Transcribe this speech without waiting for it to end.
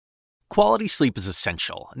Quality sleep is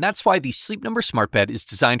essential, and that's why the Sleep Number Smart Bed is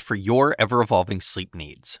designed for your ever-evolving sleep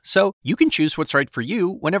needs. So you can choose what's right for you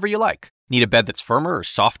whenever you like. Need a bed that's firmer or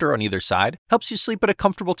softer on either side? Helps you sleep at a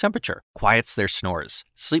comfortable temperature, quiets their snores.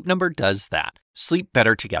 Sleep Number does that. Sleep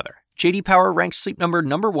better together. J.D. Power ranks Sleep Number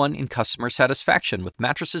 #1 in customer satisfaction with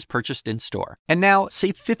mattresses purchased in-store. And now,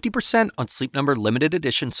 save 50% on Sleep Number limited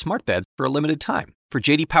edition smart beds for a limited time. For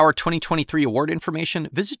J.D. Power 2023 award information,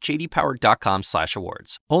 visit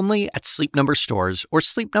jdpower.com/awards. Only at Sleep Number stores or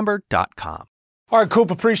sleepnumber.com. All right, Coop,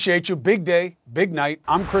 appreciate you. Big day, big night.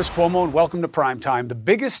 I'm Chris Cuomo, and welcome to Primetime. The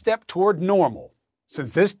biggest step toward normal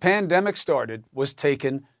since this pandemic started was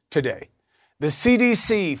taken today. The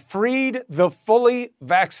CDC freed the fully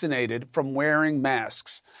vaccinated from wearing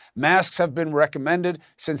masks. Masks have been recommended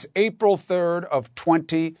since April 3rd of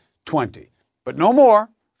 2020, but no more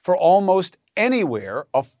for almost anywhere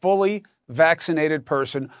a fully vaccinated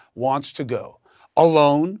person wants to go,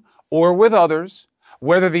 alone or with others,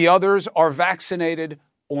 whether the others are vaccinated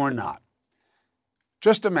or not.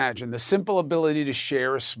 Just imagine the simple ability to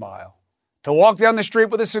share a smile, to walk down the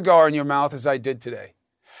street with a cigar in your mouth as I did today,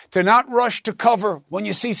 to not rush to cover when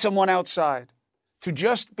you see someone outside, to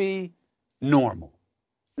just be normal.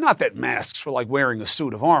 Not that masks were like wearing a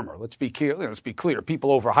suit of armor. Let's be clear.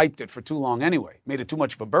 People overhyped it for too long anyway, made it too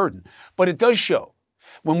much of a burden. But it does show.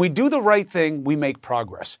 When we do the right thing, we make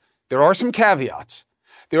progress. There are some caveats.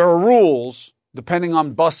 There are rules depending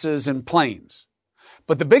on buses and planes.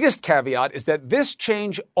 But the biggest caveat is that this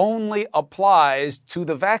change only applies to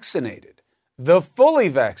the vaccinated, the fully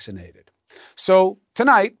vaccinated. So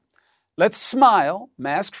tonight, let's smile,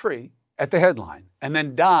 mask-free, at the headline, and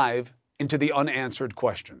then dive into the unanswered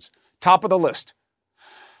questions. Top of the list.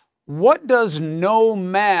 What does no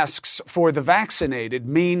masks for the vaccinated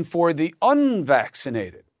mean for the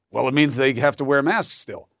unvaccinated? Well, it means they have to wear masks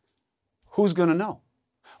still. Who's going to know?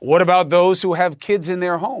 What about those who have kids in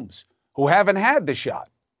their homes who haven't had the shot?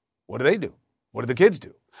 What do they do? What do the kids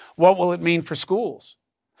do? What will it mean for schools?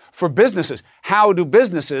 For businesses, how do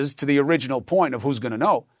businesses, to the original point of who's going to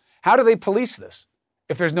know, how do they police this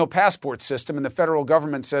if there's no passport system and the federal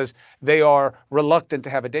government says they are reluctant to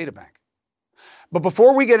have a data bank? But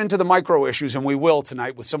before we get into the micro issues, and we will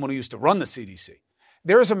tonight with someone who used to run the CDC,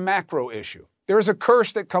 there is a macro issue. There is a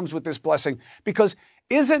curse that comes with this blessing, because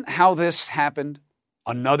isn't how this happened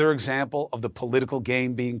another example of the political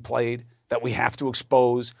game being played that we have to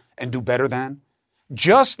expose and do better than?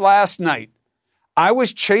 Just last night, I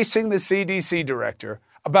was chasing the CDC director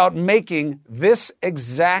about making this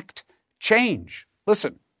exact change.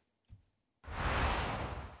 Listen.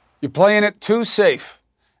 You're playing it too safe.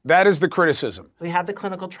 That is the criticism. We have the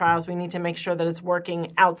clinical trials. We need to make sure that it's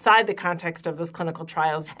working outside the context of those clinical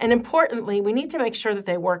trials. And importantly, we need to make sure that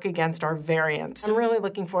they work against our variants. I'm really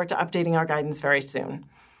looking forward to updating our guidance very soon.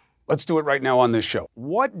 Let's do it right now on this show.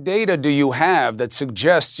 What data do you have that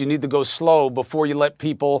suggests you need to go slow before you let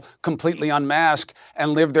people completely unmask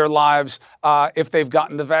and live their lives if they've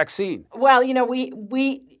gotten the vaccine? Well,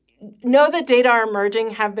 we know that data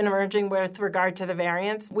have been emerging with regard to the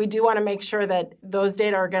variants. We do want to make sure that those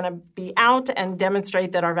data are going to be out and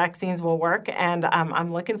demonstrate that our vaccines will work. And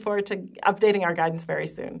I'm looking forward to updating our guidance very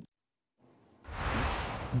soon.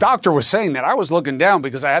 Doctor was saying that. I was looking down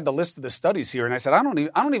because I had the list of the studies here, and I said, I don't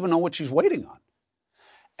even know what she's waiting on.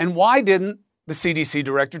 And why didn't the CDC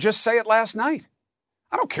director just say it last night?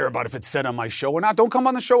 I don't care about if it's said on my show or not. Don't come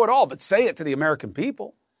on the show at all, but say it to the American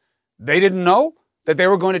people. They didn't know that they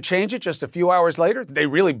were going to change it just a few hours later? Did they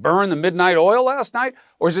really burn the midnight oil last night?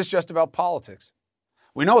 Or is this just about politics?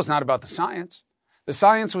 We know it's not about the science. The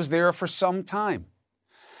science was there for some time.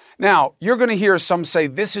 Now, you're going to hear some say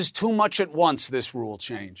this is too much at once, this rule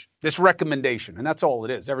change, this recommendation, and that's all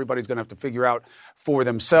it is. Everybody's going to have to figure out for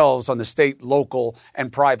themselves on the state, local,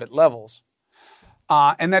 and private levels.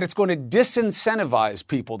 And that it's going to disincentivize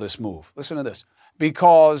people, this move. Listen to this.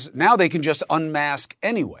 Because now they can just unmask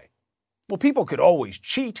anyway. Well, people could always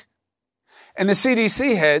cheat. And the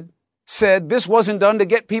CDC head said this wasn't done to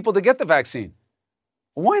get people to get the vaccine.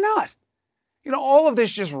 Why not? All of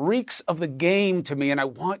this just reeks of the game to me, and I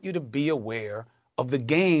want you to be aware of the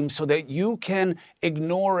game so that you can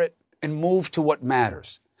ignore it and move to what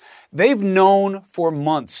matters. They've known for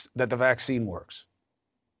months that the vaccine works.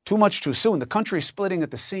 Too much too soon. The country's splitting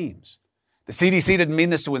at the seams. The CDC didn't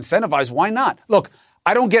mean this to incentivize. Why not? Look,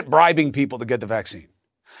 I don't get bribing people to get the vaccine.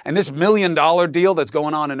 And this $1 million deal that's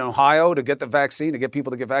going on in Ohio to get the vaccine, to get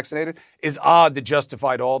people to get vaccinated, is odd to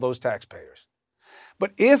justify to all those taxpayers.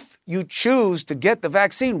 But if you choose to get the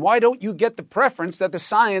vaccine, why don't you get the preference that the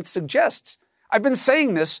science suggests? I've been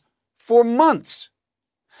saying this for months.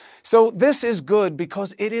 So this is good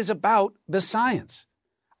because it is about the science.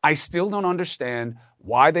 I still don't understand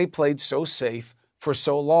why they played so safe for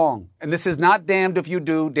so long. And this is not damned if you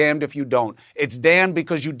do, damned if you don't. It's damned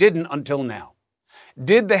because you didn't until now.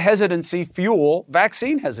 Did the hesitancy fuel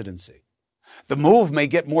vaccine hesitancy? The move may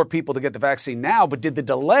get more people to get the vaccine now, but did the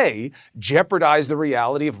delay jeopardize the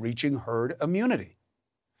reality of reaching herd immunity?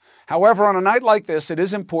 However, on a night like this, it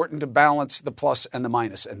is important to balance the plus and the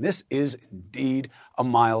minus, and this is indeed a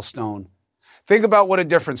milestone. Think about what a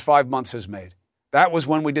difference 5 months has made. That was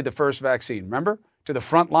when we did the first vaccine. Remember? To the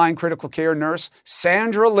frontline critical care nurse,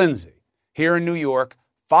 Sandra Lindsay, here in New York,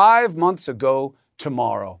 5 months ago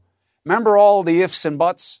tomorrow. Remember all the ifs and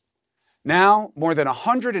buts? Now, more than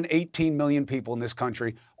 118 million people in this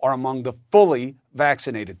country are among the fully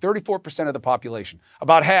vaccinated, 34% of the population,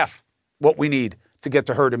 about half what we need to get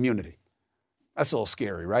to herd immunity. That's a little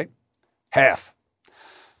scary, right? Half.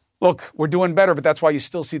 Look, we're doing better, but that's why you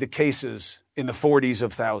still see the cases in the 40s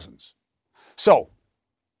of thousands. So,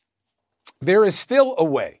 there is still a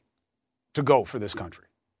way to go for this country.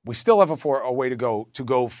 We still have a way to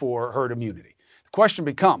go for herd immunity. The question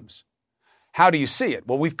becomes, how do you see it?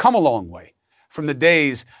 Well, we've come a long way from the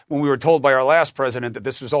days when we were told by our last president that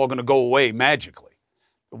this was all going to go away magically.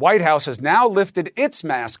 The White House has now lifted its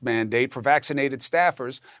mask mandate for vaccinated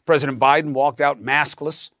staffers. President Biden walked out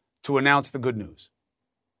maskless to announce the good news.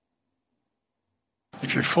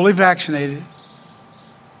 If you're fully vaccinated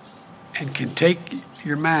and can take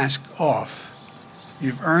your mask off,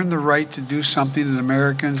 you've earned the right to do something that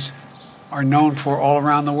Americans are known for all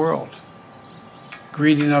around the world.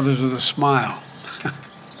 Greeting others with a smile.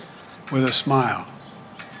 With a smile.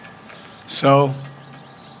 So,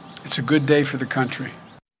 it's a good day for the country.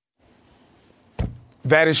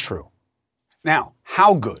 That is true. Now,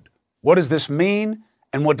 how good? What does this mean,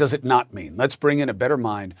 and what does it not mean? Let's bring in a better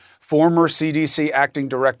mind. Former CDC Acting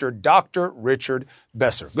Director, Dr. Richard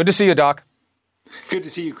Besser. Good to see you, Doc. Good to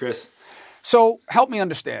see you, Chris. So, help me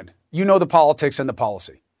understand. You know the politics and the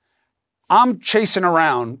policy. I'm chasing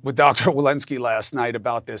around with Dr. Walensky last night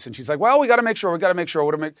about this, and she's like, well, we got to make sure.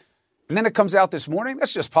 And then it comes out this morning.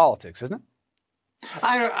 That's just politics, isn't it?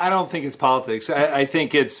 I don't think it's politics. I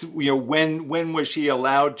think it's, when was she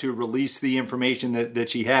allowed to release the information that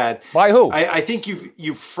she had? By who? I think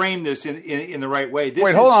you've framed this in the right way.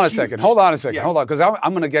 Wait, hold on a second, because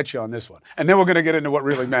I'm going to get you on this one. And then we're going to get into what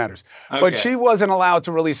really matters. Okay. But she wasn't allowed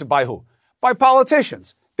to release it by who? By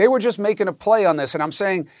politicians. They were just making a play on this. And I'm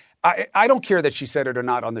saying, I don't care that she said it or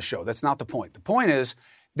not on the show. That's not the point. The point is,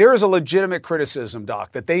 there is a legitimate criticism,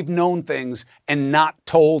 Doc, that they've known things and not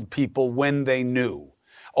told people when they knew.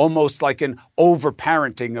 Almost like an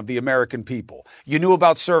over-parenting of the American people. You knew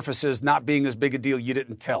about surfaces not being as big a deal, you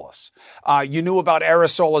didn't tell us. You knew about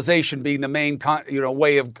aerosolization being the main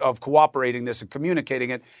way of cooperating this and communicating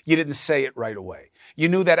it, you didn't say it right away. You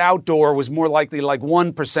knew that outdoor was more likely like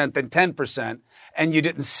 1% than 10%, and you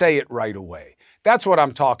didn't say it right away. That's what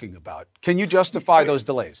I'm talking about. Can you justify those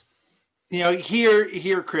delays?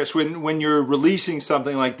 Here, Chris, when you're releasing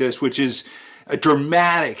something like this, which is a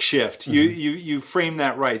dramatic shift, you frame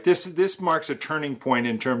that right. This marks a turning point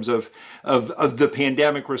in terms of the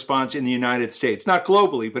pandemic response in the United States, not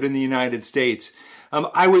globally, but in the United States.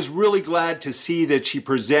 I was really glad to see that she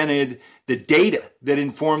presented the data that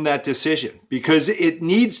informed that decision, because it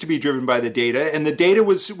needs to be driven by the data, and the data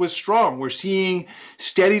was strong. We're seeing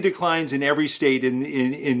steady declines in every state in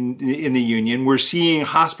the union. We're seeing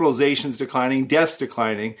hospitalizations declining, deaths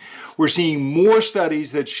declining. We're seeing more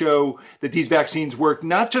studies that show that these vaccines work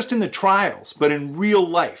not just in the trials, but in real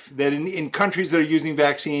life, that in countries that are using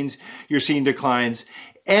vaccines, you're seeing declines.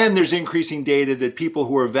 And there's increasing data that people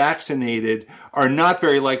who are vaccinated are not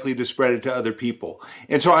very likely to spread it to other people.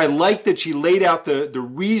 And so I like that she laid out the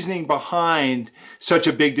reasoning behind such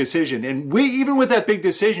a big decision. And even with that big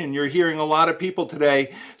decision, you're hearing a lot of people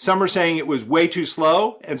today. Some are saying it was way too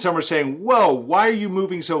slow, and some are saying, whoa, why are you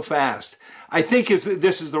moving so fast? I think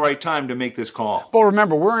this is the right time to make this call. Well,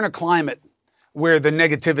 remember, we're in a climate where the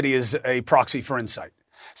negativity is a proxy for insight.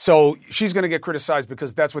 So she's going to get criticized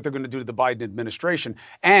because that's what they're going to do to the Biden administration.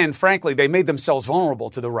 And frankly, they made themselves vulnerable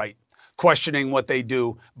to the right, questioning what they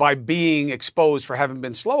do by being exposed for having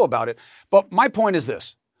been slow about it. But my point is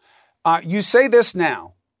this. You say this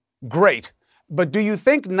now, great. But do you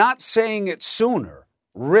think not saying it sooner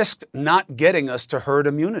risked not getting us to herd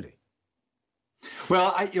immunity?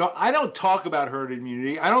 Well, I don't talk about herd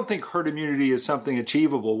immunity. I don't think herd immunity is something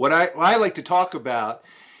achievable. What I like to talk about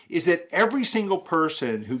is that every single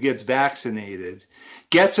person who gets vaccinated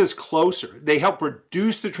gets us closer. They help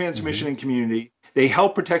reduce the transmission in community. They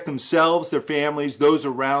help protect themselves, their families, those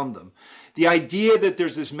around them. The idea that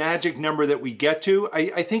there's this magic number that we get to,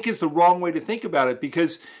 I think is the wrong way to think about it,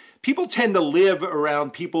 because people tend to live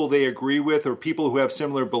around people they agree with or people who have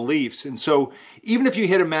similar beliefs. And so even if you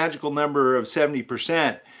hit a magical number of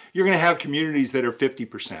 70%, you're going to have communities that are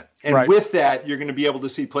 50%. And with that, you're going to be able to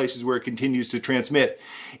see places where it continues to transmit.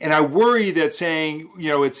 And I worry that saying,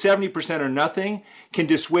 it's 70% or nothing can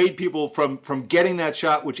dissuade people from getting that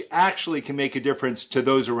shot, which actually can make a difference to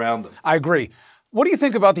those around them. I agree. What do you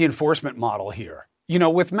think about the enforcement model here?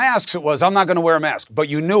 With masks, it was, I'm not going to wear a mask, but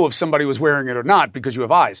you knew if somebody was wearing it or not because you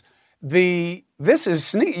have eyes. This is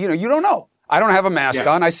sneaky. You don't know. I don't have a mask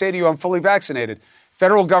on. I say to you, I'm fully vaccinated.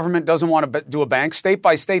 Federal government doesn't want to do a bank. State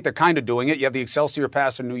by state, they're kind of doing it. You have the Excelsior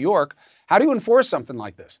Pass in New York. How do you enforce something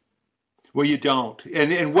like this? Well, you don't.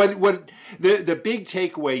 And what the big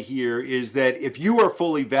takeaway here is that if you are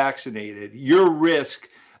fully vaccinated, your risk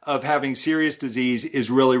of having serious disease is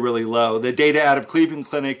really, really low. The data out of Cleveland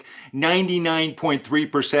Clinic,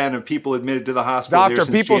 99.3% of people admitted to the hospital there since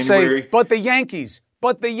people January. Say, but the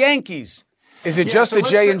Yankees. Is it just the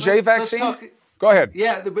J&J vaccine? Go ahead.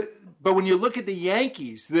 Yeah, but when you look at the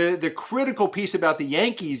Yankees, the critical piece about the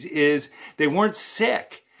Yankees is they weren't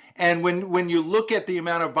sick. And when you look at the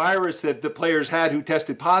amount of virus that the players had who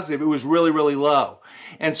tested positive, it was really, really low.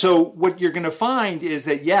 And so what you're going to find is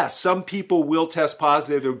that, yes, some people will test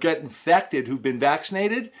positive or get infected who've been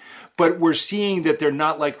vaccinated, but we're seeing that they're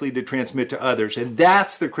not likely to transmit to others. And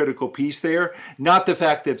that's the critical piece there, not the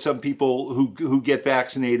fact that some people who get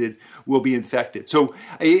vaccinated will be infected. So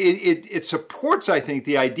it supports, I think,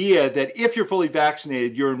 the idea that if you're fully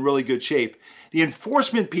vaccinated, you're in really good shape. The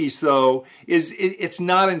enforcement piece, though, is it's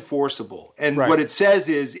not enforceable. And what it says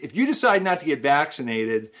is if you decide not to get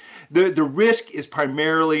vaccinated, the risk is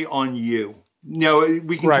primarily on you.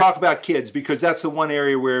 We can talk about kids because that's the one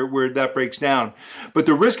area where that breaks down. But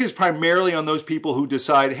the risk is primarily on those people who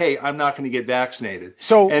decide, hey, I'm not going to get vaccinated.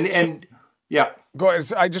 So, and yeah. Go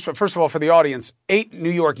ahead. First of all, for the audience, 8 New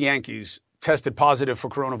York Yankees tested positive for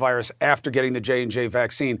coronavirus after getting the J&J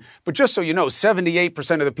vaccine. But just so you know,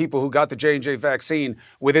 78% of the people who got the J&J vaccine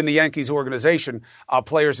within the Yankees organization,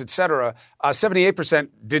 players, et cetera, 78%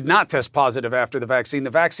 did not test positive after the vaccine. The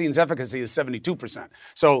vaccine's efficacy is 72%.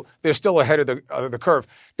 So they're still ahead of the curve.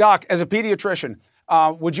 Doc, as a pediatrician,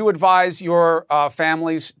 would you advise your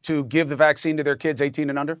families to give the vaccine to their kids 18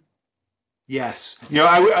 and under? Yes.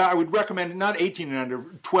 I would recommend not 18 and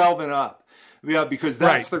under, 12 and up. Yeah, because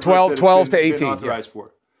that's the group 12 that to 18 been authorized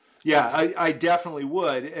for. Yeah, I definitely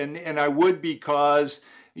would, and I would because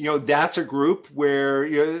that's a group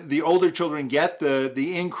where the older children get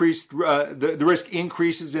the increased the risk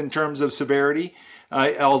increases in terms of severity.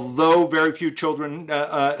 Although very few children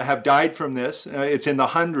have died from this, it's in the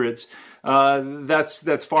hundreds.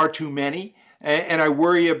 That's far too many, and I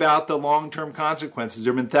worry about the long-term consequences.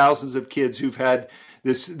 There have been thousands of kids who've had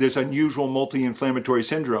this unusual multi-inflammatory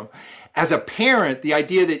syndrome. As a parent, the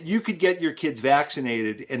idea that you could get your kids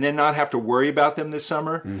vaccinated and then not have to worry about them this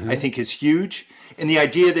summer, I think is huge. And the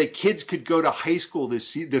idea that kids could go to high school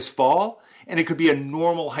this fall and it could be a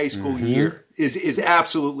normal high school year is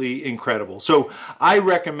absolutely incredible. So I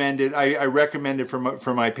recommend it. I recommend it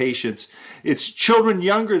for my patients. It's children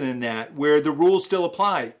younger than that where the rules still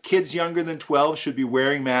apply. Kids younger than 12 should be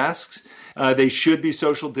wearing masks. They should be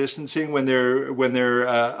social distancing when they're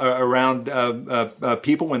around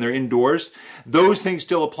people, when they're indoors. Those things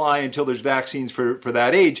still apply until there's vaccines for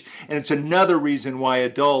that age. And it's another reason why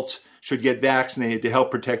adults should get vaccinated to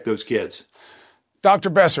help protect those kids.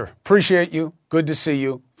 Dr. Besser, appreciate you. Good to see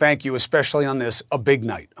you. Thank you, especially on this, a big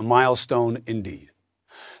night, a milestone indeed.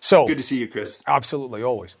 So, good to see you, Chris. Absolutely,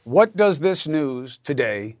 always. What does this news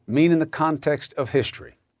today mean in the context of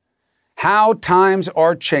history? How times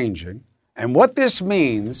are changing and what this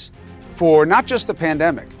means for not just the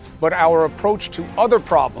pandemic, but our approach to other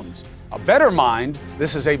problems. A better mind,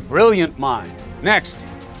 this is a brilliant mind. Next.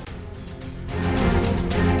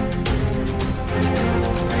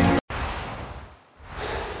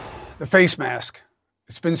 The face mask.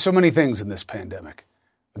 It's been so many things in this pandemic.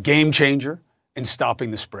 A game changer in stopping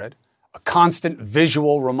the spread, a constant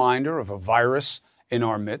visual reminder of a virus in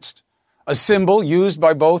our midst, a symbol used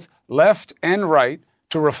by both left and right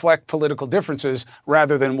to reflect political differences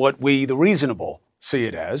rather than what we, the reasonable, see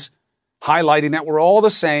it as, highlighting that we're all the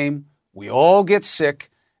same, we all get sick,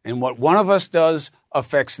 and what one of us does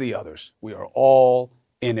affects the others. We are all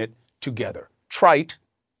in it together. Trite,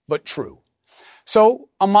 but true. So,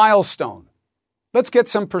 a milestone. Let's get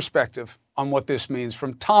some perspective on what this means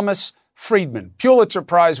from Thomas Friedman, Pulitzer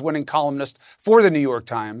Prize-winning columnist for the New York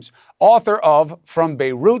Times, author of From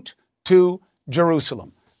Beirut to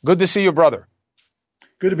Jerusalem. Good to see you, brother.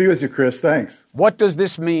 Good to be with you, Chris. Thanks. What does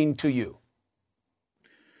this mean to you?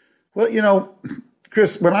 Well,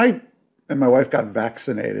 Chris, when I and my wife got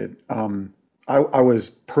vaccinated, I was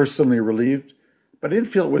personally relieved, but I didn't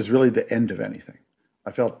feel it was really the end of anything.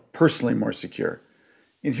 I felt personally more secure.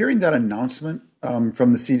 In hearing that announcement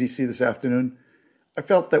from the CDC this afternoon, I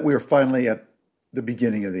felt that we were finally at the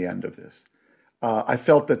beginning of the end of this. I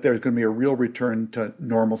felt that there's going to be a real return to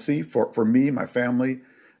normalcy for me, my family,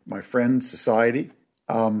 my friends, society.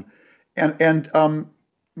 And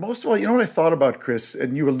most of all, you know what I thought about, Chris,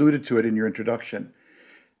 and you alluded to it in your introduction.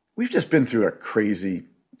 We've just been through a crazy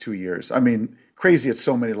 2 years. I mean, crazy at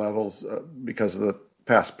so many levels because of the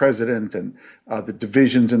past president and the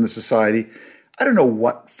divisions in the society. I don't know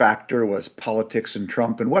what factor was politics and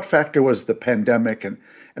Trump and what factor was the pandemic and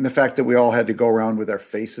the fact that we all had to go around with our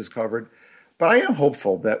faces covered. But I am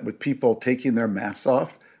hopeful that with people taking their masks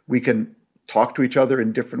off, we can talk to each other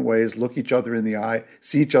in different ways, look each other in the eye,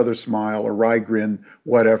 see each other smile, a wry grin,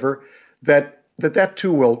 whatever, that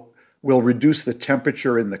too will reduce the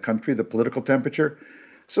temperature in the country, the political temperature.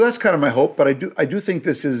 So that's kind of my hope. But I do think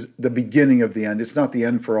this is the beginning of the end. It's not the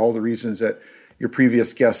end for all the reasons that your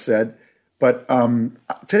previous guest said. But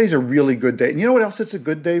today's a really good day. And you know what else it's a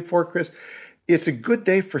good day for, Chris? It's a good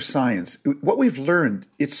day for science. What we've learned,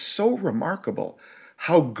 it's so remarkable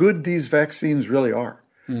how good these vaccines really are.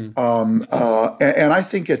 And I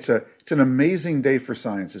think it's an amazing day for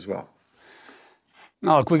science as well.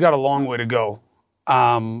 Now, look, we got a long way to go.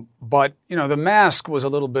 But, you know, the mask was a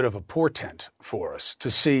little bit of a portent for us to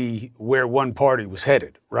see where one party was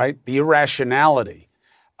headed, right? The irrationality,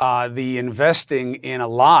 the investing in a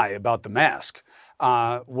lie about the mask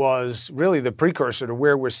was really the precursor to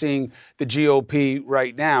where we're seeing the GOP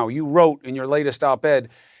right now. You wrote in your latest op-ed,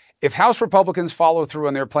 if House Republicans follow through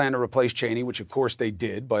on their plan to replace Cheney, which of course they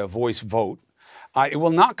did by a voice vote, it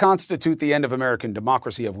will not constitute the end of American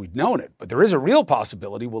democracy as we've known it. But there is a real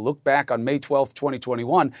possibility we'll look back on May 12th,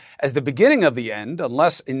 2021 as the beginning of the end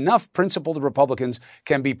unless enough principled Republicans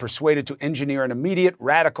can be persuaded to engineer an immediate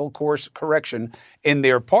radical course correction in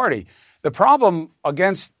their party. The problem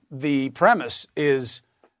against the premise is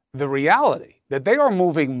the reality that they are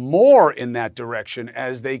moving more in that direction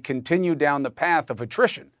as they continue down the path of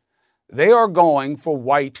attrition. They are going for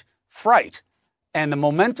white fright. And the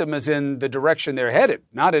momentum is in the direction they're headed,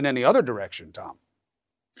 not in any other direction, Tom.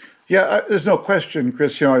 Yeah, there's no question,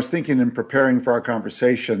 Chris. You know, I was thinking in preparing for our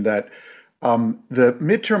conversation that the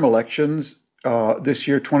midterm elections this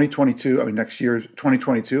year, 2022, next year,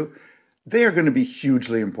 2022, they are going to be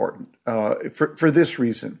hugely important for this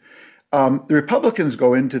reason. The Republicans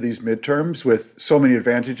go into these midterms with so many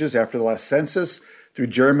advantages after the last census. Through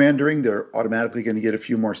gerrymandering, they're automatically going to get a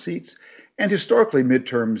few more seats. And historically,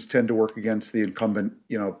 midterms tend to work against the incumbent,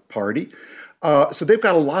 party. So they've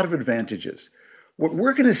got a lot of advantages. What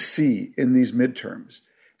we're going to see in these midterms,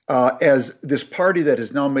 as this party that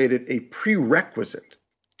has now made it a prerequisite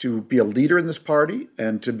to be a leader in this party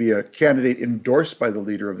and to be a candidate endorsed by the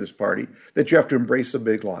leader of this party, that you have to embrace a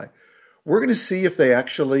big lie. We're going to see if they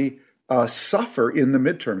actually suffer in the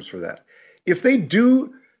midterms for that. If they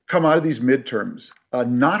do come out of these midterms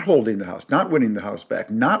not holding the House, not winning the House back,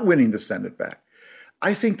 not winning the Senate back,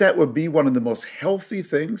 I think that would be one of the most healthy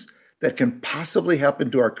things that can possibly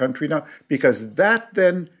happen to our country now, because that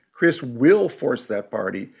then, Chris, will force that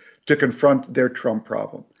party to confront their Trump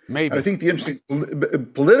problem. Maybe. And I think the interesting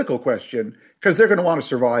political question, because they're going to want to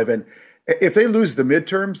survive, and if they lose the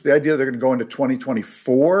midterms, the idea they're going to go into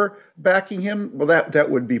 2024 backing him, well, that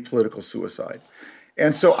would be political suicide.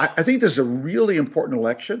 And so I think this is a really important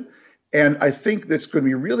election. And I think that's going to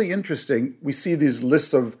be really interesting. We see these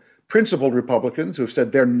lists of principled Republicans who have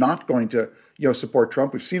said they're not going to, support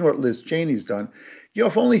Trump. We've seen what Liz Cheney's done.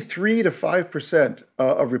 If only 3 to 5%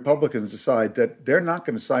 of Republicans decide that they're not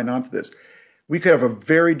going to sign on to this, we could have a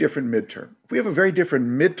very different midterm. If we have a very different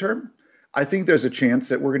midterm, I think there's a chance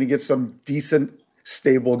that we're going to get some decent,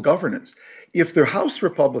 stable governance. If the House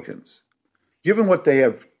Republicans, given what they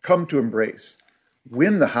have come to embrace,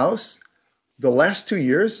 win the House, the last 2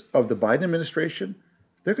 years of the Biden administration,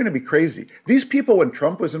 they're going to be crazy. These people, when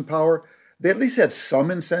Trump was in power, they at least had some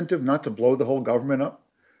incentive not to blow the whole government up.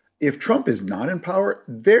 If Trump is not in power,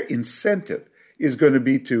 their incentive is going to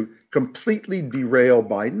be to completely derail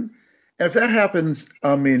Biden. And if that happens,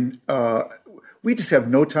 we just have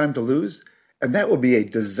no time to lose. And that will be a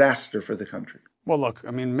disaster for the country. Well, look,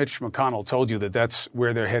 Mitch McConnell told you that that's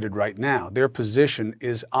where they're headed right now. Their position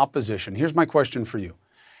is opposition. Here's my question for you.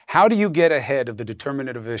 How do you get ahead of the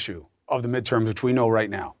determinative issue of the midterms, which we know right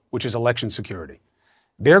now, which is election security?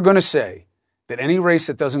 They're going to say that any race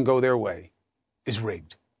that doesn't go their way is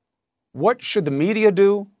rigged. What should the media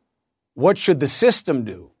do? What should the system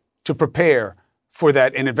do to prepare for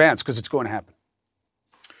that in advance? Because it's going to happen.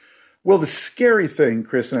 Well, the scary thing,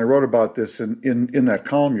 Chris, and I wrote about this in that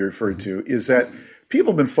column you referred to, is that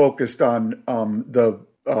people have been focused on the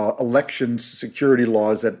election security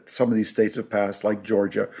laws that some of these states have passed, like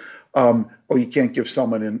Georgia. You can't give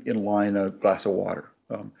someone in line a glass of water.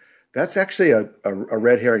 That's actually a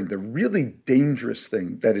red herring. The really dangerous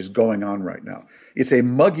thing that is going on right now, it's a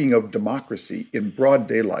mugging of democracy in broad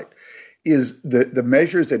daylight, is the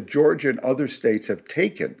measures that Georgia and other states have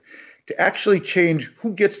taken to actually change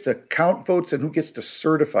who gets to count votes and who gets to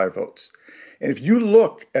certify votes. And if you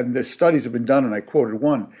look, and the studies have been done, and I quoted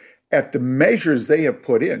one, at the measures they have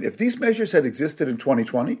put in, if these measures had existed in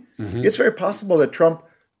 2020, it's very possible that Trump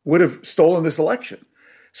would have stolen this election.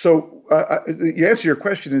 So the answer to your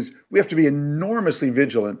question is we have to be enormously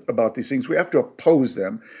vigilant about these things. We have to oppose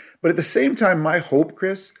them. But at the same time, my hope,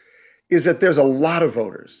 Chris, is that there's a lot of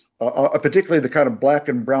voters, particularly the kind of black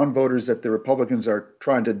and brown voters that the Republicans are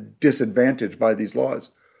trying to disadvantage by these laws,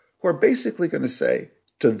 who are basically going to say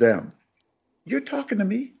to them, you're talking to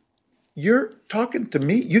me? You're talking to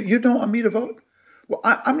me? You don't want me to vote? Well,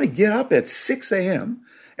 I'm going to get up at 6 a.m.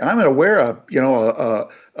 and I'm going to wear a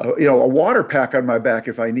water pack on my back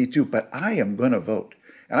if I need to, but I am going to vote.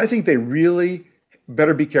 And I think they really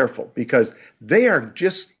better be careful, because they are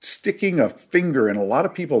just sticking a finger in a lot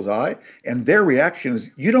of people's eye, and their reaction is,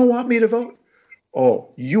 you don't want me to vote?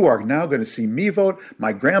 Oh, you are now going to see me vote,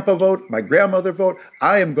 my grandpa vote, my grandmother vote.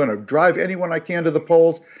 I am going to drive anyone I can to the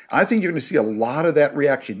polls. I think you're going to see a lot of that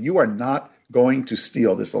reaction. You are not going to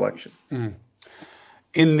steal this election.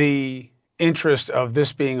 In the interest of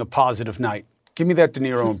this being a positive night, give me that De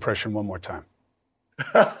Niro impression one more time.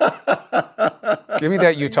 Give me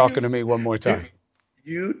that you talking to me one more time.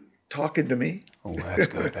 You talking to me? Oh, that's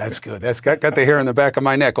good. That's good. That's got the hair in the back of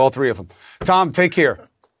my neck, all three of them. Tom, take care.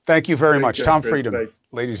 Thank you very much. Tom Friedman,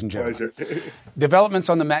 ladies and gentlemen. Developments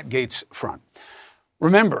on the Matt Gaetz front.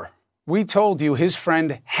 Remember, we told you his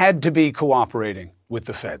friend had to be cooperating with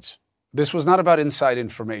the feds. This was not about inside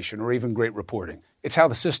information or even great reporting. It's how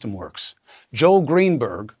the system works. Joel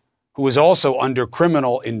Greenberg, who is also under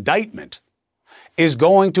criminal indictment, is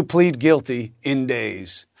going to plead guilty in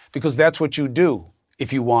days, because that's what you do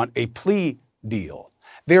if you want a plea deal.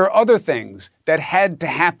 There are other things that had to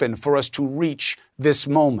happen for us to reach this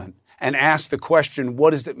moment and ask the question, what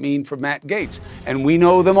does it mean for Matt Gaetz? And we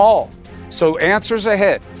know them all. So answers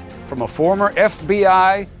ahead from a former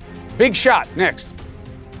FBI big shot next.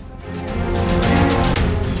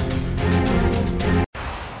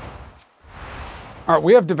 All right,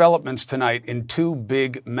 we have developments tonight in two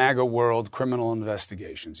big MAGA world criminal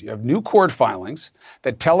investigations. You have new court filings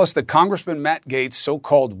that tell us that Congressman Matt Gaetz,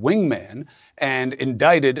 so-called wingman and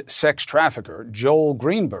indicted sex trafficker Joel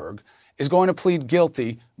Greenberg, is going to plead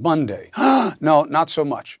guilty Monday. No, not so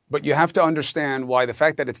much. But you have to understand why the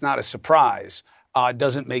fact that it's not a surprise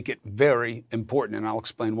doesn't make it very important, and I'll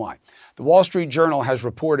explain why. The Wall Street Journal has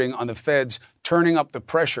reporting on the feds turning up the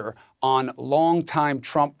pressure on longtime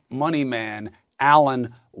Trump money man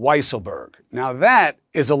Alan Weisselberg. Now that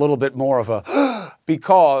is a little bit more of a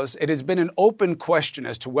because it has been an open question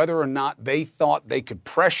as to whether or not they thought they could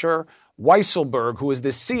pressure Weisselberg, who is the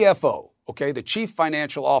CFO, the chief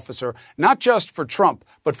financial officer, not just for Trump,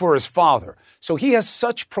 but for his father. So he has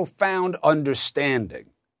such profound understanding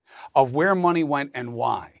of where money went and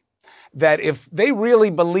why, that if they really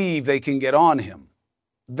believe they can get on him,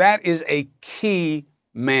 that is a key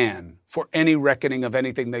man for any reckoning of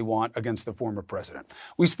anything they want against the former president.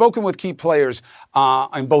 We've spoken with key players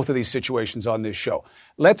in both of these situations on this show.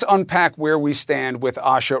 Let's unpack where we stand with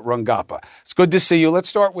Asha Rangappa. It's good to see you. Let's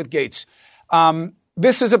start with Gaetz.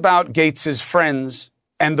 This is about Gaetz's friends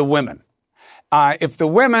and the women. If the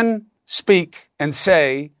women speak and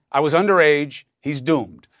say, I was underage, he's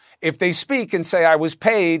doomed. If they speak and say, I was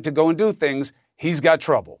paid to go and do things, he's got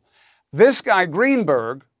trouble. This guy,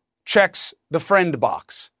 Greenberg, checks the friend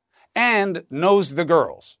box and knows the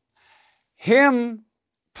girls. Him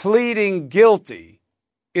pleading guilty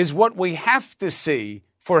is what we have to see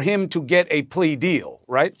for him to get a plea deal,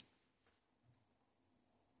 right?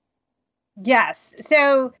 Yes.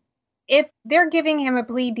 So if they're giving him a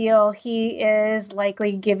plea deal, he is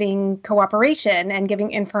likely giving cooperation and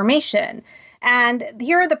giving information. And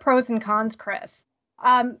here are the pros and cons, Chris.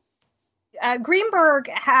 Greenberg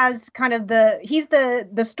has kind of he's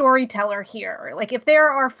the storyteller here. Like if there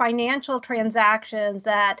are financial transactions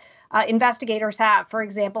that investigators have, for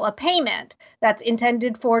example, a payment that's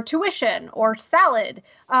intended for tuition or salad,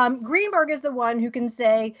 Greenberg is the one who can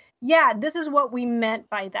say, yeah, this is what we meant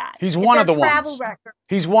by that. He's one of the ones.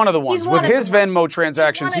 He's one of the ones. With his Venmo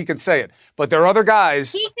transactions, he can say it. But there are other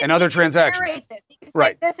guys and other transactions.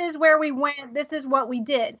 Right. This is where we went. This is what we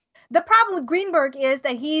did. The problem with Greenberg is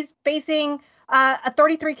that he's facing a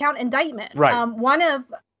 33-count indictment. Right. One of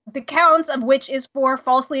the counts of which is for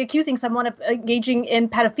falsely accusing someone of engaging in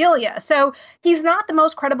pedophilia. So he's not the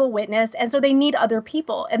most credible witness, and so they need other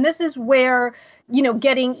people. And this is where,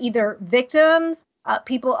 getting either victims,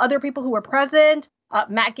 other people who were present,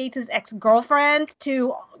 Matt Gaetz' ex-girlfriend,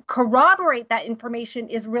 to corroborate that information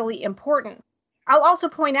is really important. I'll also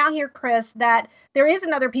point out here, Chris, that there is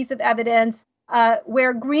another piece of evidence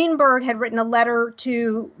where Greenberg had written a letter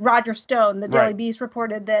to Roger Stone. The Daily Beast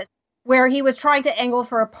reported this, where he was trying to angle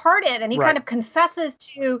for a pardon, and he kind of confesses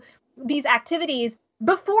to these activities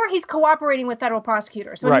before he's cooperating with federal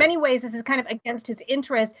prosecutors. So in many ways, this is kind of against his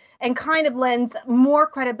interest and kind of lends more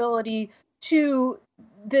credibility to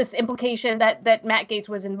this implication that Matt Gaetz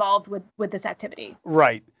was involved with this activity.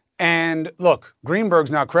 Right. And look,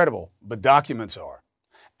 Greenberg's not credible, but documents are.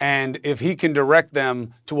 And if he can direct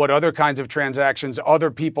them to what other kinds of transactions other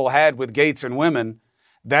people had with Gaetz and women,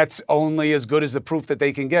 that's only as good as the proof that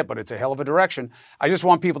they can get, but it's a hell of a direction. I just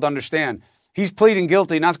want people to understand, he's pleading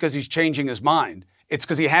guilty not because he's changing his mind. It's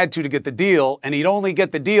because he had to get the deal, and he'd only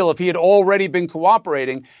get the deal if he had already been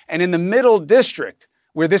cooperating. And in the Middle District,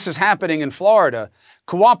 where this is happening in Florida,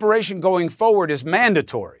 cooperation going forward is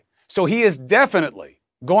mandatory. So he is definitely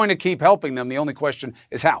going to keep helping them. The only question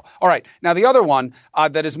is how. All right, now the other one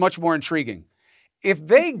that is much more intriguing. If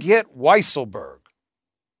they get Weisselberg,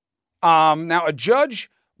 now a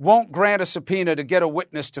judge won't grant a subpoena to get a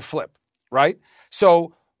witness to flip, right?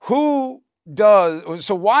 So why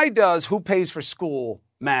does who pays for school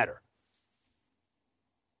matter?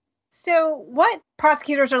 So what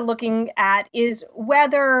prosecutors are looking at is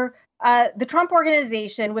whether the Trump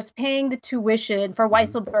organization was paying the tuition for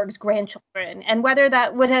Weisselberg's grandchildren, and whether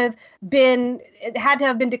that had to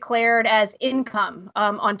have been declared as income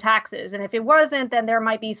on taxes. And if it wasn't, then there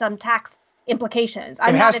might be some tax implications.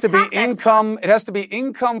 It has to be income. It has to be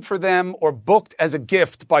income for them or booked as a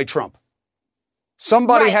gift by Trump.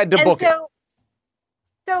 Somebody had to book it.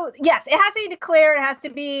 So yes, it has to be declared. It has to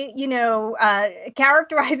be,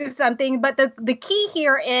 characterized as something. But the key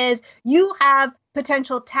here is you have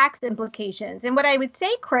potential tax implications. And what I would say,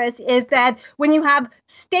 Chris, is that when you have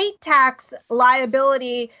state tax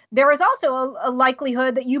liability, there is also a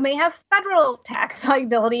likelihood that you may have federal tax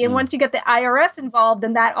liability. And once you get the IRS involved,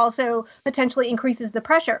 then that also potentially increases the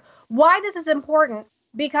pressure. Why this is important?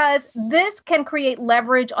 Because this can create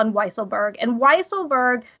leverage on Weisselberg, and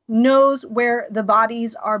Weisselberg knows where the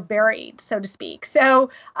bodies are buried, so to speak. So,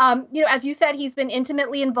 as you said, he's been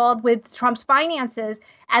intimately involved with Trump's finances.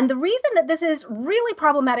 And the reason that this is really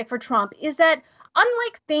problematic for Trump is that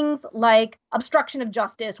unlike things like obstruction of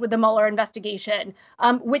justice with the Mueller investigation,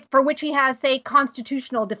 for which he has, say,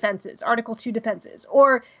 constitutional defenses, Article 2 defenses,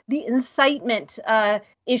 or the incitement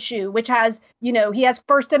issue, which has, he has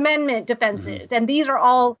First Amendment defenses, and these are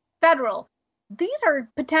all federal. These are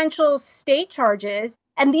potential state charges,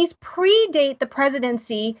 and these predate the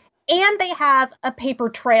presidency, and they have a paper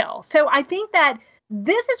trail. So I think that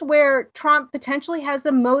this is where Trump potentially has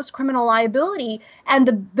the most criminal liability,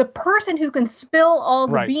 and the person who can spill all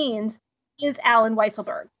the beans is Alan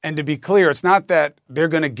Weisselberg. And to be clear, it's not that they're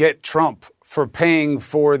going to get Trump for paying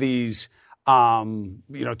for these,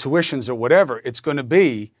 tuitions or whatever. It's going to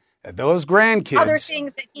be those grandkids. Other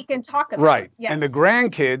things that he can talk about. Right. Yes. And the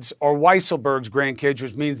grandkids are Weisselberg's grandkids,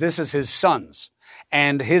 which means this is his sons.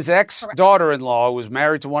 And his ex-daughter-in-law, who was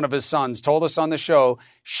married to one of his sons, told us on the show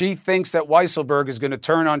she thinks that Weisselberg is going to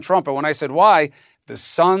turn on Trump. And when I said, why? The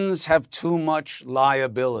sons have too much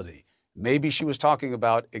liability. Maybe she was talking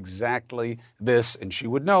about exactly this, and she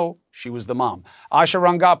would know. She was the mom. Asha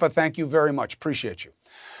Rangappa, thank you very much. Appreciate you.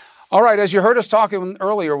 All right, as you heard us talking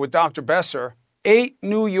earlier with Dr. Besser, 8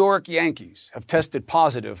 New York Yankees have tested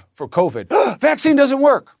positive for COVID. Vaccine doesn't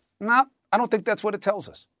work. No, I don't think that's what it tells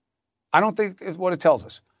us. I don't think it's what it tells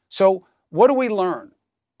us. So what do we learn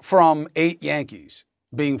from 8 Yankees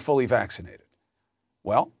being fully vaccinated?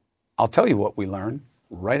 Well, I'll tell you what we learn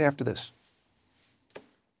right after this.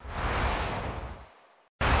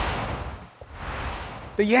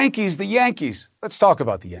 The Yankees. Let's talk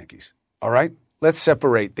about the Yankees, all right? Let's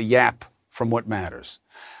separate the yap from what matters.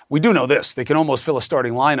 We do know this. They can almost fill a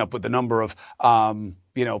starting lineup with the number of,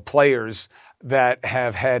 players that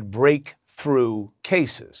have had breakthrough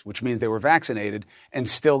cases, which means they were vaccinated and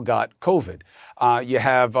still got COVID. You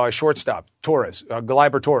have shortstop Torres,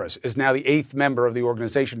 Gleyber Torres, is now the 8th member of the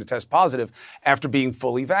organization to test positive after being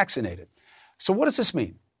fully vaccinated. So what does this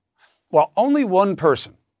mean? Well, only one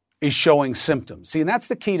person is showing symptoms. See, and that's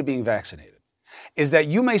the key to being vaccinated, is that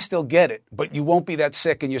you may still get it, but you won't be that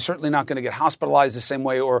sick, and you're certainly not going to get hospitalized the same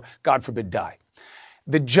way or, God forbid, die.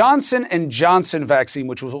 The Johnson & Johnson vaccine,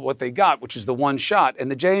 which was what they got, which is the one shot, and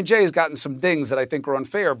the J&J has gotten some dings that I think are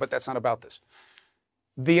unfair, but that's not about this.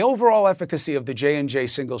 The overall efficacy of the J&J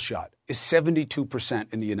single shot is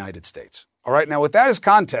 72% in the United States. All right, now with that as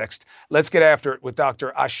context, let's get after it with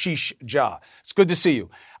Dr. Ashish Jha. It's good to see you.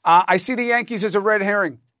 I see the Yankees as a red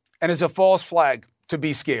herring and as a false flag to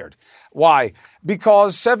be scared. Why?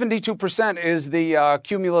 Because 72% is the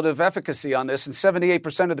cumulative efficacy on this, and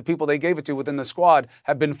 78% of the people they gave it to within the squad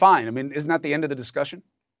have been fine. I mean, isn't that the end of the discussion?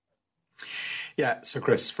 Yeah. So,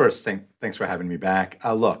 Chris, first, thanks for having me back.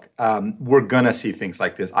 Look, we're going to see things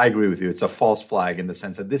like this. I agree with you. It's a false flag in the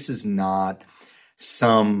sense that this is not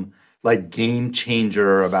some game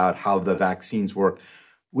changer about how the vaccines work.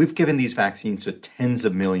 We've given these vaccines to tens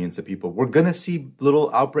of millions of people. We're going to see little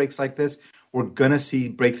outbreaks like this. We're going to see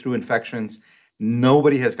breakthrough infections.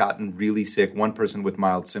 Nobody has gotten really sick. One person with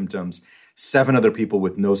mild symptoms, 7 other people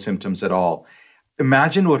with no symptoms at all.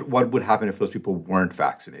 Imagine what would happen if those people weren't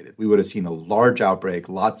vaccinated. We would have seen a large outbreak,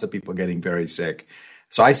 lots of people getting very sick.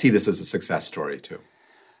 So I see this as a success story too.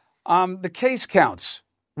 The case counts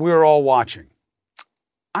we're all watching.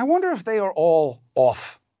 I wonder if they are all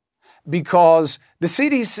off because the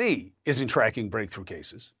CDC isn't tracking breakthrough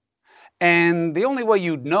cases. And the only way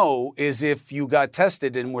you'd know is if you got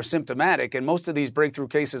tested and were symptomatic, and most of these breakthrough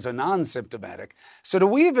cases are non-symptomatic. So do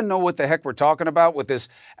we even know what the heck we're talking about with this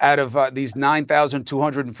out of these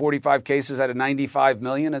 9,245 cases out of 95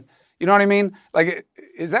 million? You know what I mean?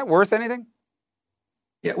 Is that worth anything?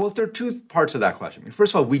 Yeah, well, there are 2 parts of that question.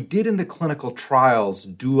 First of all, we did in the clinical trials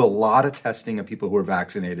do a lot of testing of people who are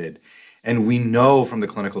vaccinated. And we know from the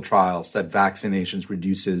clinical trials that vaccinations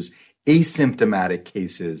reduces asymptomatic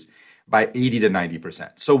cases by 80 to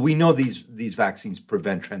 90%. So we know these vaccines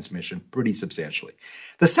prevent transmission pretty substantially.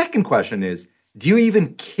 The second question is, do you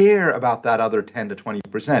even care about that other 10 to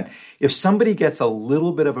 20%? If somebody gets a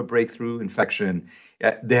little bit of a breakthrough infection,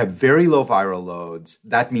 they have very low viral loads.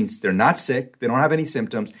 That means they're not sick, they don't have any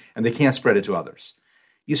symptoms, and they can't spread it to others.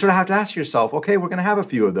 You sort of have to ask yourself, okay, we're going to have a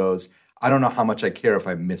few of those. I don't know how much I care if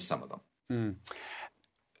I miss some of them.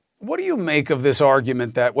 What do you make of this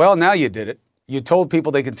argument that, well, now you did it. You told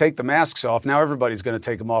people they can take the masks off. Now everybody's going to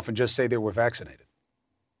take them off and just say they were vaccinated.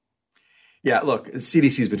 Yeah, look,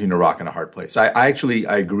 CDC is between a rock and a hard place. I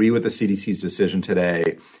agree with the CDC's decision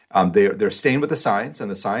today. They're staying with the science, and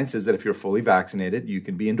the science is that if you're fully vaccinated, you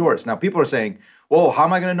can be indoors. Now, people are saying, well, how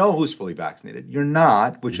am I going to know who's fully vaccinated? You're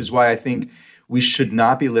not, which is why I think we should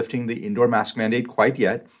not be lifting the indoor mask mandate quite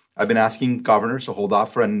yet. I've been asking governors to hold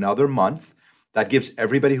off for another month. That gives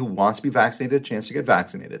everybody who wants to be vaccinated a chance to get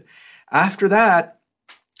vaccinated. After that,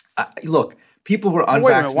 look, people who are unvaccinated.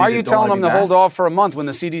 Wait a minute, why are you telling them to hold off for a month when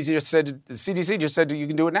the CDC just said you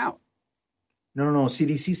can do it now? No.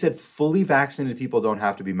 CDC said fully vaccinated people don't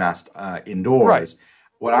have to be masked indoors. Right.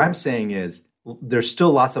 What I'm saying is there's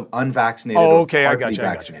still lots of unvaccinated. Oh, okay, I got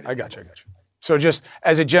you. So just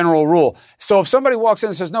as a general rule, so if somebody walks in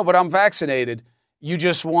and says, no, but I'm vaccinated, you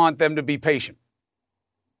just want them to be patient.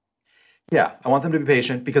 Yeah, I want them to be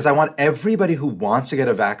patient because I want everybody who wants to get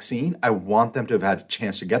a vaccine, I want them to have had a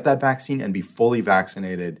chance to get that vaccine and be fully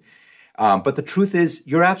vaccinated. But the truth is,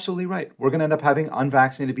 you're absolutely right. We're going to end up having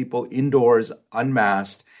unvaccinated people indoors,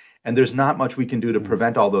 unmasked, and there's not much we can do to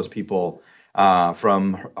prevent all those people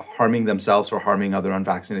from harming themselves or harming other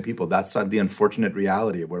unvaccinated people. That's the unfortunate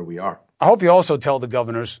reality of where we are. I hope you also tell the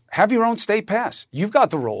governors, have your own state pass. You've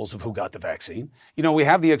got the rolls of who got the vaccine. We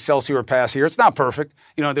have the Excelsior pass here. It's not perfect.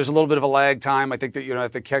 There's a little bit of a lag time. I think that,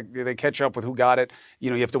 if they catch up with who got it,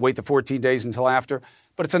 you have to wait the 14 days until after.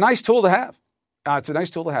 But it's a nice tool to have.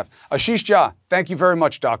 Ashish Jha, thank you very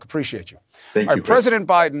much, Doc. Appreciate you. Thank you, Chris. President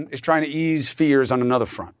Biden is trying to ease fears on another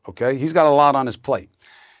front, okay? He's got a lot on his plate.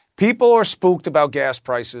 People are spooked about gas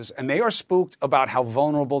prices, and they are spooked about how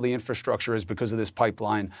vulnerable the infrastructure is because of this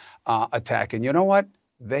pipeline attack. And you know what?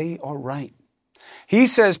 They are right. He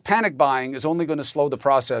says panic buying is only going to slow the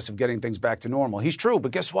process of getting things back to normal. He's true,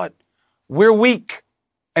 but guess what? We're weak,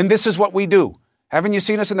 and this is what we do. Haven't you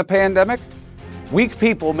seen us in the pandemic? Weak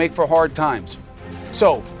people make for hard times.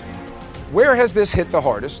 So, where has this hit the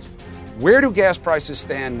hardest? Where do gas prices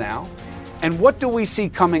stand now? And what do we see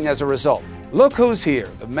coming as a result? Look who's here,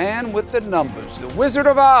 the man with the numbers, the Wizard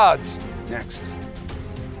of Odds. Next.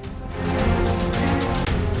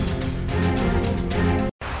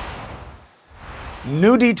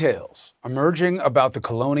 New details emerging about the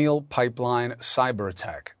Colonial Pipeline cyber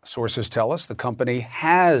attack. Sources tell us the company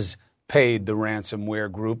has paid the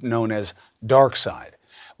ransomware group known as DarkSide.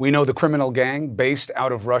 We know the criminal gang based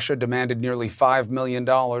out of Russia demanded nearly $5 million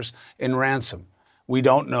in ransom. We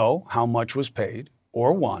don't know how much was paid.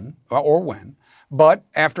 or when. But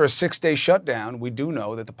after a 6-day shutdown, we do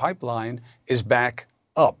know that the pipeline is back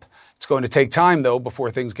up. It's going to take time, though,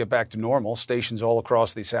 before things get back to normal. Stations all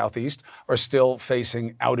across the Southeast are still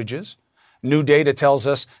facing outages. New data tells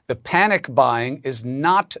us the panic buying is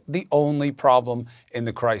not the only problem in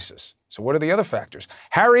the crisis. So what are the other factors?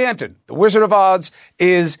 Harry Enton, the Wizard of Odds,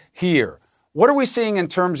 is here. What are we seeing in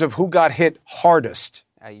terms of who got hit hardest?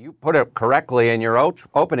 You put it correctly in your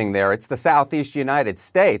opening there. It's the Southeast United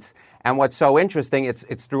States. And what's so interesting,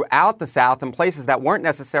 it's throughout the South, and places that weren't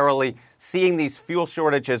necessarily seeing these fuel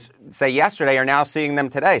shortages, say, yesterday, are now seeing them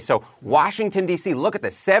today. So Washington, D.C., look at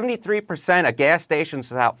this, 73% of gas stations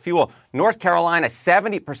without fuel. North Carolina,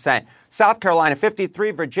 70%. South Carolina,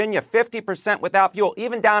 53%. Virginia, 50% without fuel.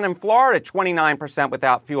 Even down in Florida, 29%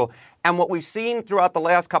 without fuel. And what we've seen throughout the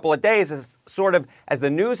last couple of days is sort of, as the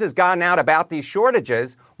news has gone out about these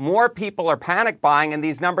shortages, more people are panic buying, and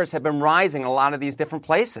these numbers have been rising in a lot of these different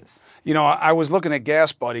places. You know, I was looking at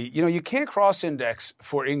Gas Buddy. You know, you can't cross-index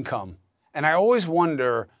for income. And I always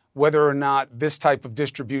wonder whether or not this type of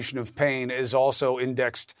distribution of pain is also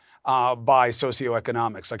indexed by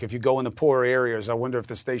socioeconomics. Like if you go in the poorer areas, I wonder if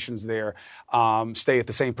the stations there stay at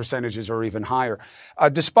the same percentages or even higher.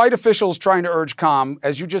 Despite officials trying to urge calm,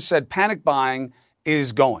 as you just said, panic buying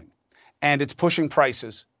is going. And it's pushing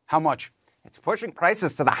prices. How much? It's pushing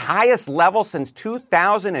prices to the highest level since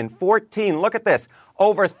 2014. Look at this.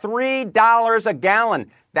 Over $3 a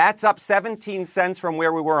gallon. That's up 17 cents from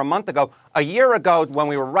where we were a month ago. A year ago, when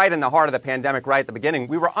we were right in the heart of the pandemic, right at the beginning,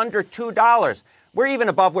 we were under $2. We're even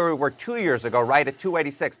above where we were 2 years ago, right at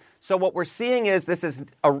 $2.86. So what we're seeing is this is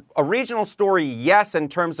a regional story, yes, in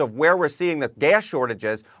terms of where we're seeing the gas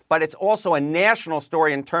shortages, but it's also a national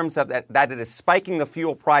story in terms of that it is spiking the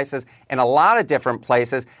fuel prices in a lot of different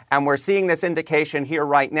places. And we're seeing this indication here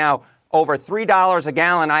right now. Over $3 a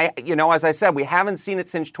gallon. As I said, we haven't seen it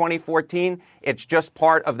since 2014. It's just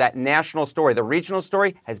part of that national story. The regional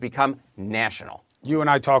story has become national. You and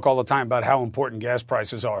I talk all the time about how important gas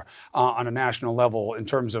prices are on a national level in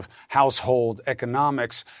terms of household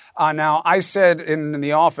economics. Now, I said in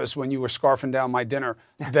the office when you were scarfing down my dinner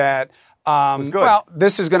that,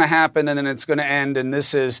 this is going to happen and then it's going to end and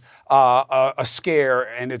this is a scare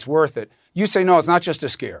and it's worth it. You say, no, it's not just a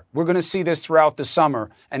scare. We're going to see this throughout the summer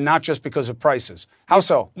and not just because of prices. How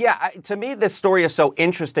so? Yeah, to me, this story is so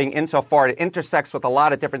interesting insofar it intersects with a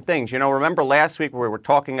lot of different things. You know, remember last week we were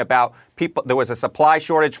talking about people, there was a supply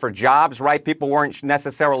shortage for jobs, right? People weren't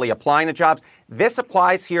necessarily applying to jobs. This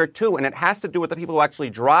applies here too, and it has to do with the people who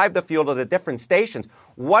actually drive the fuel to the different stations.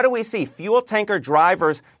 What do we see? Fuel tanker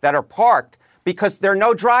drivers that are parked because there are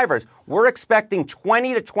no drivers. We're expecting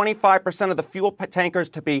 20 to 25% of the fuel tankers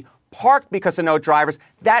to be parked because of no drivers.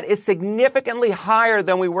 That is significantly higher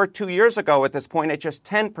than we were 2 years ago at this point at just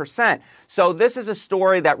 10%. So this is a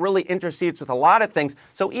story that really intercedes with a lot of things.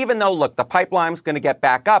 So even though, look, the pipeline's going to get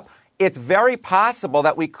back up, it's very possible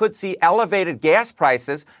that we could see elevated gas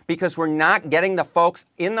prices because we're not getting the folks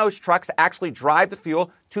in those trucks to actually drive the fuel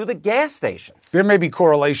to the gas stations. There may be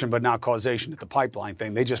correlation, but not causation at the pipeline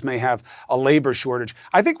thing. They just may have a labor shortage.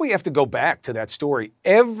 I think we have to go back to that story.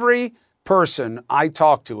 Every person I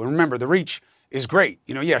talk to, and remember, the reach is great.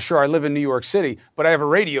 You know, yeah, sure, I live in New York City, but I have a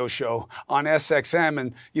radio show on SXM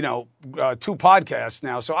and, 2 podcasts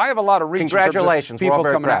now. So I have a lot of reach. Congratulations. People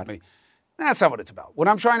coming at me. That's not what it's about. What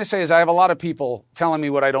I'm trying to say is I have a lot of people telling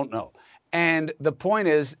me what I don't know. And the point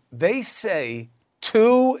is, they say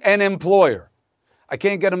to an employer, I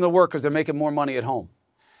can't get them to work because they're making more money at home.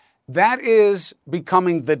 That is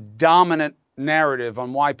becoming the dominant narrative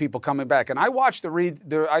on why people coming back. And I watch I read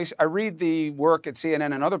the work at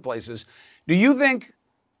CNN and other places. Do you think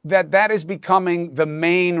that is becoming the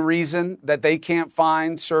main reason that they can't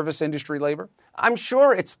find service industry labor? I'm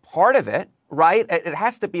sure it's part of it, right? It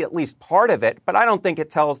has to be at least part of it, but I don't think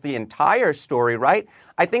it tells the entire story, right?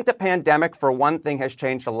 I think the pandemic, for one thing, has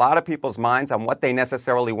changed a lot of people's minds on what they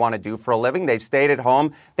necessarily want to do for a living. They've stayed at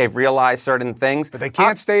home. They've realized certain things. But they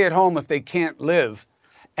can't stay at home if they can't live.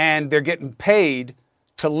 And they're getting paid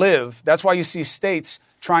to live. That's why you see states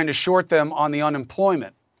trying to short them on the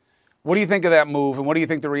unemployment. What do you think of that move? And what do you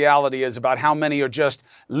think the reality is about how many are just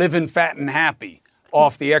living fat and happy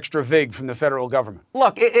off the extra vig from the federal government?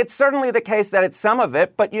 Look, it's certainly the case that it's some of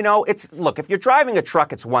it, but if you're driving a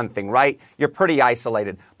truck, it's one thing, right? You're pretty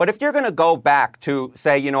isolated. But if you're going to go back to,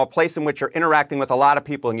 say, a place in which you're interacting with a lot of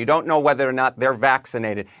people and you don't know whether or not they're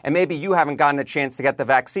vaccinated, and maybe you haven't gotten a chance to get the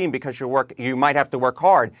vaccine because you might have to work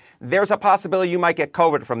hard, there's a possibility you might get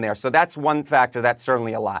COVID from there. So that's one factor. That's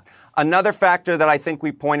certainly a lot. Another factor that I think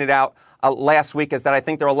we pointed out last week is that I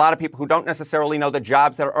think there are a lot of people who don't necessarily know the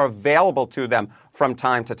jobs that are available to them from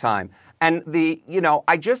time to time. And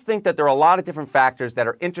I just think that there are a lot of different factors that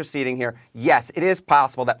are interceding here. Yes, it is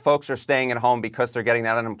possible that folks are staying at home because they're getting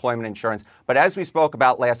that unemployment insurance. But as we spoke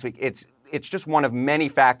about last week, it's just one of many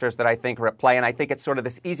factors that I think are at play. And I think it's sort of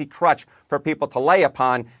this easy crutch for people to lay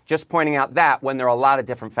upon, just pointing out that when there are a lot of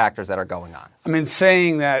different factors that are going on. I mean,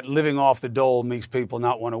 saying that living off the dole makes people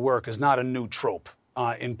not want to work is not a new trope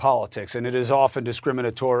in politics, and it is often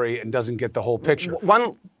discriminatory and doesn't get the whole picture.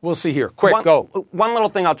 We'll see here. Quick, go. One little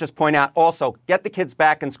thing I'll just point out also, get the kids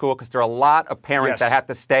back in school because there are a lot of parents that have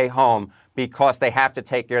to stay home because they have to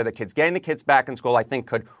take care of the kids. Getting the kids back in school, I think,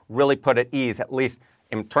 could really put at ease, at least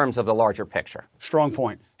in terms of the larger picture. Strong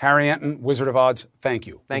point. Harry Anton, Wizard of Odds, thank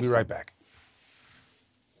you. Thanks. We'll be right back.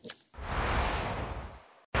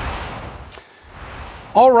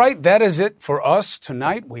 All right, that is it for us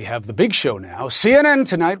tonight. We have the big show now. CNN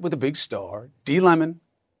Tonight with a big star, D. Lemon.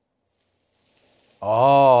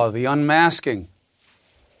 Oh, the unmasking.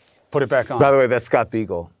 Put it back on. By the way, that's Scott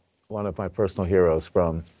Beagle, one of my personal heroes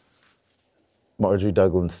from Marjorie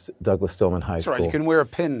Douglas Stillman High School. That's right, you can wear a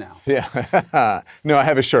pin now. Yeah. No, I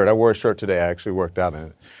have a shirt. I wore a shirt today. I actually worked out in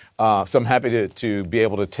it. So I'm happy to be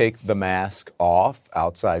able to take the mask off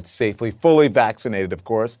outside safely, fully vaccinated, of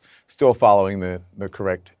course, still following the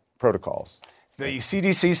correct protocols. The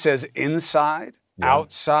CDC says inside,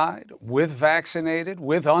 outside, with vaccinated,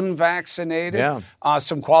 with unvaccinated,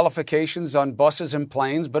 some qualifications on buses and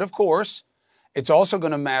planes. But of course, it's also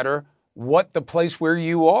going to matter what the place where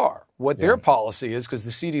you are, what their policy is, because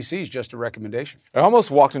the CDC is just a recommendation. I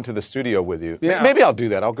almost walked into the studio with you. Yeah. Maybe I'll do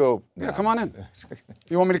that. I'll go. Yeah, come on in.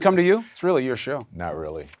 You want me to come to you? It's really your show. Not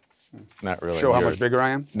really. Not really. Show how much bigger I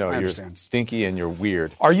am? No, I you're understand. stinky and you're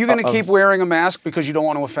weird. Are you going to keep wearing a mask because you don't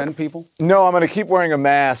want to offend people? No, I'm going to keep wearing a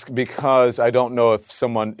mask because I don't know if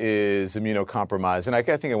someone is immunocompromised. And I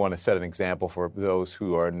think I want to set an example for those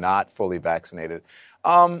who are not fully vaccinated.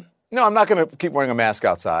 No, I'm not going to keep wearing a mask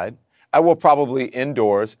outside. I will probably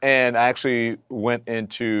indoors. And I actually went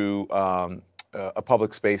into a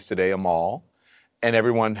public space today, a mall. And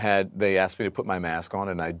they asked me to put my mask on,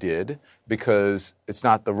 and I did, because it's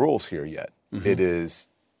not the rules here yet. Mm-hmm. It is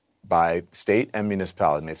by state and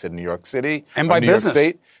municipality. And they said New York City. And by business. New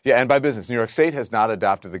York State, and by business. New York State has not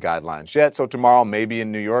adopted the guidelines yet. So tomorrow, maybe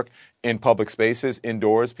in New York, in public spaces,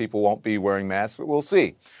 indoors, people won't be wearing masks, but we'll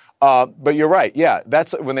see. But you're right. Yeah,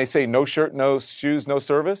 that's when they say no shirt, no shoes, no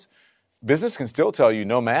service. Business can still tell you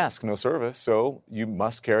no mask, no service. So you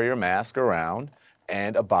must carry your mask around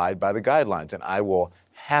and abide by the guidelines. And I will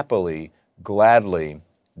happily, gladly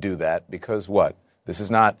do that because what?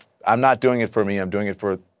 I'm not doing it for me, I'm doing it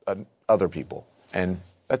for other people. And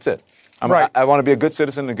that's it. I want to be a good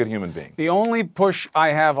citizen and a good human being. The only push I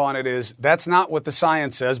have on it is that's not what the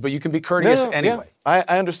science says, but you can be courteous anyway. Yeah,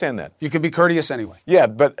 I understand that. You can be courteous anyway. Yeah,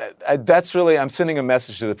 but that's really, I'm sending a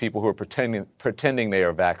message to the people who are pretending they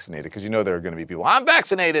are vaccinated, because you know there are going to be people, I'm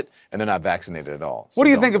vaccinated, and they're not vaccinated at all. So what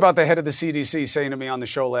do you think about the head of the CDC saying to me on the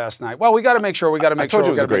show last night, well, we got to make sure, I told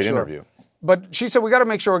you it was a great interview. But she said, we got to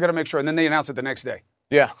make sure, and then they announced it the next day.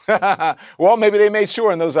 Yeah. Well, maybe they made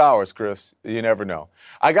sure in those hours, Chris. You never know.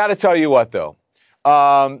 I got to tell you what, though.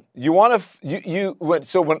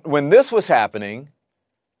 When this was happening,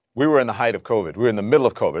 we were in the height of COVID. We were in the middle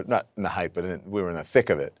of COVID, not in the height, but we were in the thick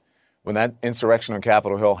of it. When that insurrection on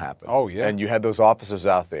Capitol Hill happened. Oh, yeah. And you had those officers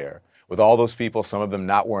out there with all those people, some of them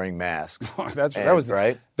not wearing masks. That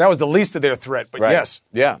was the least of their threat, but yes.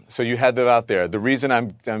 Yeah, so you had them out there. The reason I'm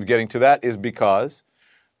getting to that is because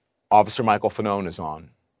Officer Michael Fanone is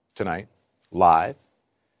on tonight, live.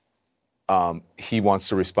 He wants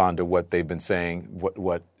to respond to what they've been saying,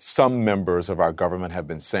 what some members of our government have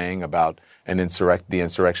been saying about the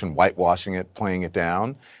insurrection, whitewashing it, playing it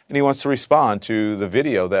down. And he wants to respond to the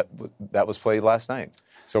video that was played last night.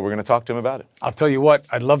 So we're going to talk to him about it. I'll tell you what,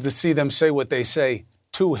 I'd love to see them say what they say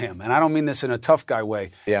to him. And I don't mean this in a tough guy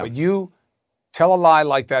way. Yeah. But you tell a lie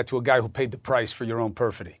like that to a guy who paid the price for your own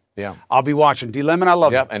perfidy. Yeah. I'll be watching. D. Lemon, I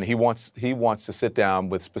love you. Yeah, and he wants to sit down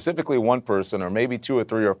with specifically one person, or maybe 2 or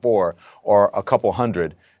 3 or 4 or a couple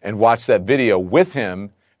hundred, and watch that video with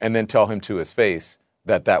him and then tell him to his face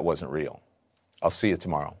that wasn't real. I'll see you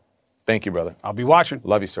tomorrow. Thank you, brother. I'll be watching.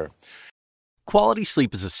 Love you, sir. Quality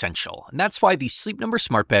sleep is essential, and that's why the Sleep Number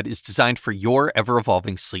Smart Bed is designed for your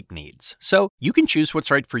ever-evolving sleep needs. So you can choose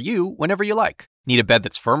what's right for you whenever you like. Need a bed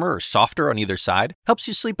that's firmer or softer on either side? Helps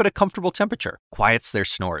you sleep at a comfortable temperature. Quiets their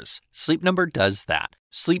snores. Sleep Number does that.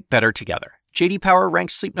 Sleep better together. J.D. Power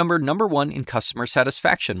ranks Sleep Number #1 in customer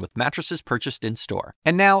satisfaction with mattresses purchased in-store.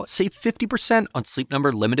 And now, save 50% on Sleep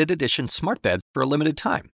Number Limited Edition smart beds for a limited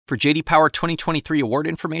time. For J.D. Power 2023 award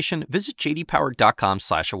information, visit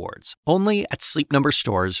jdpower.com/awards. Only at Sleep Number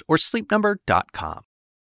stores or sleepnumber.com.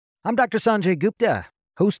 I'm Dr. Sanjay Gupta,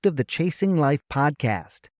 host of the Chasing Life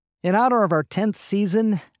podcast. In honor of our 10th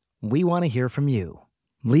season, we want to hear from you.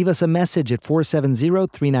 Leave us a message at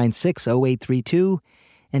 470-396-0832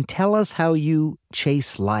 and tell us how you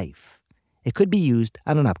chase life. It could be used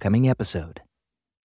on an upcoming episode.